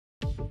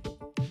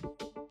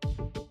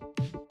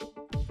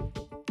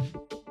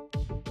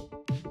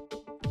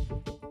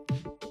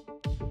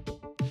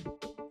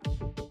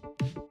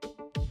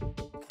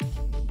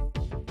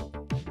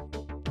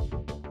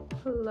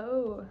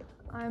Hello,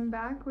 I'm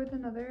back with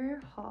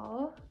another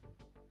haul.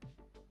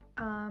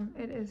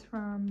 It is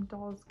from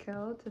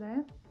Dollskill today.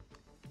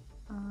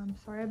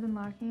 Sorry I've been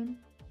lacking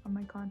on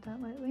my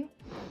content lately,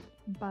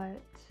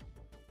 but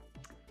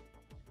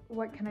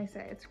what can I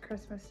say? It's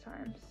Christmas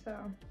time, so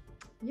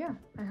yeah,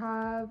 I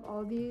have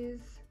all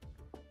these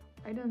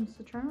items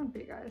to try on for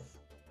you guys.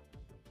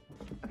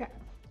 Okay,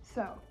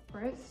 so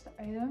first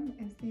item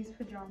is these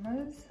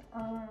pajamas.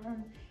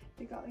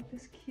 They got like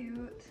this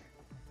cute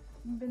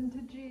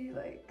vintagey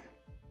like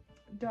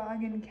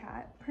dog and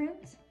cat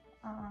print.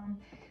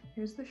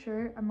 Here's the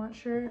shirt. I'm not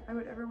sure I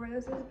would ever wear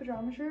this as a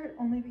pajama shirt,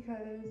 only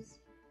because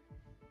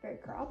very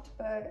cropped,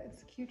 but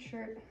it's a cute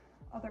shirt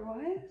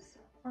otherwise,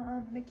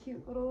 and a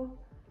cute little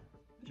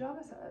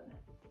pajama set.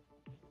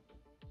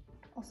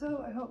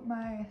 Also, I hope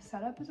my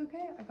setup is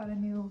okay. I got a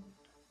new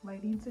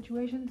lighting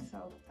situation,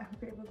 so I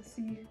hope you're able to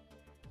see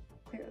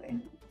clearly.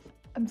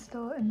 I'm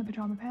still in the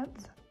pajama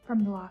pants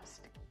from the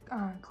last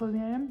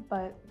clothing item,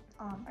 but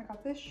I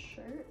got this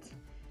shirt,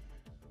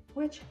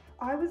 which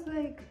I was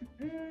like,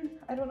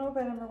 I don't know if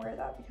I'd ever wear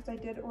that, because I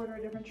did order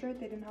a different shirt.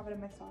 They didn't have it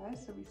in my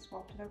size, so we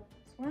swapped it out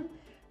with this one.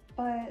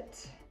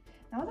 But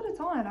now that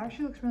it's on, it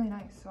actually looks really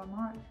nice, so I'm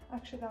not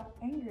actually that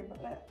angry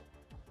about it.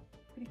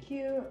 Pretty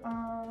cute.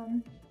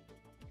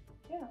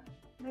 Yeah,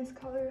 nice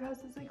color. It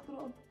has this like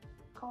little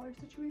collar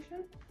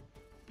situation.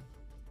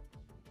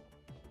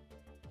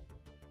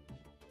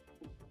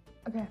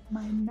 Okay,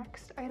 my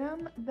next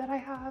item that I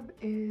have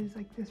is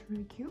like this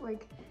really cute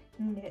like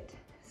knit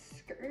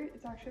skirt.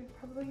 It's actually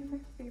probably my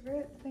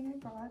favorite thing I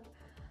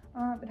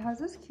got. It has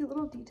this cute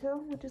little detail,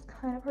 which is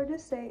kind of hard to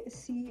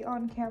see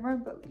on camera,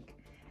 but like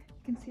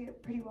you can see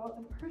it pretty well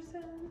in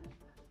person.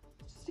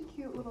 It's just a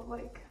cute little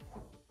like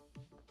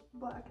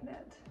black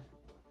knit,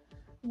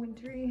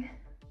 wintry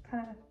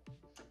kind of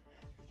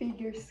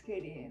figure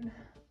skating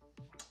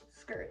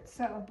skirt.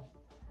 So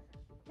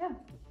yeah,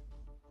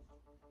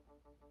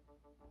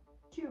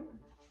 cute.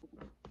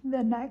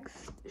 The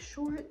next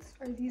shorts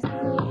are these.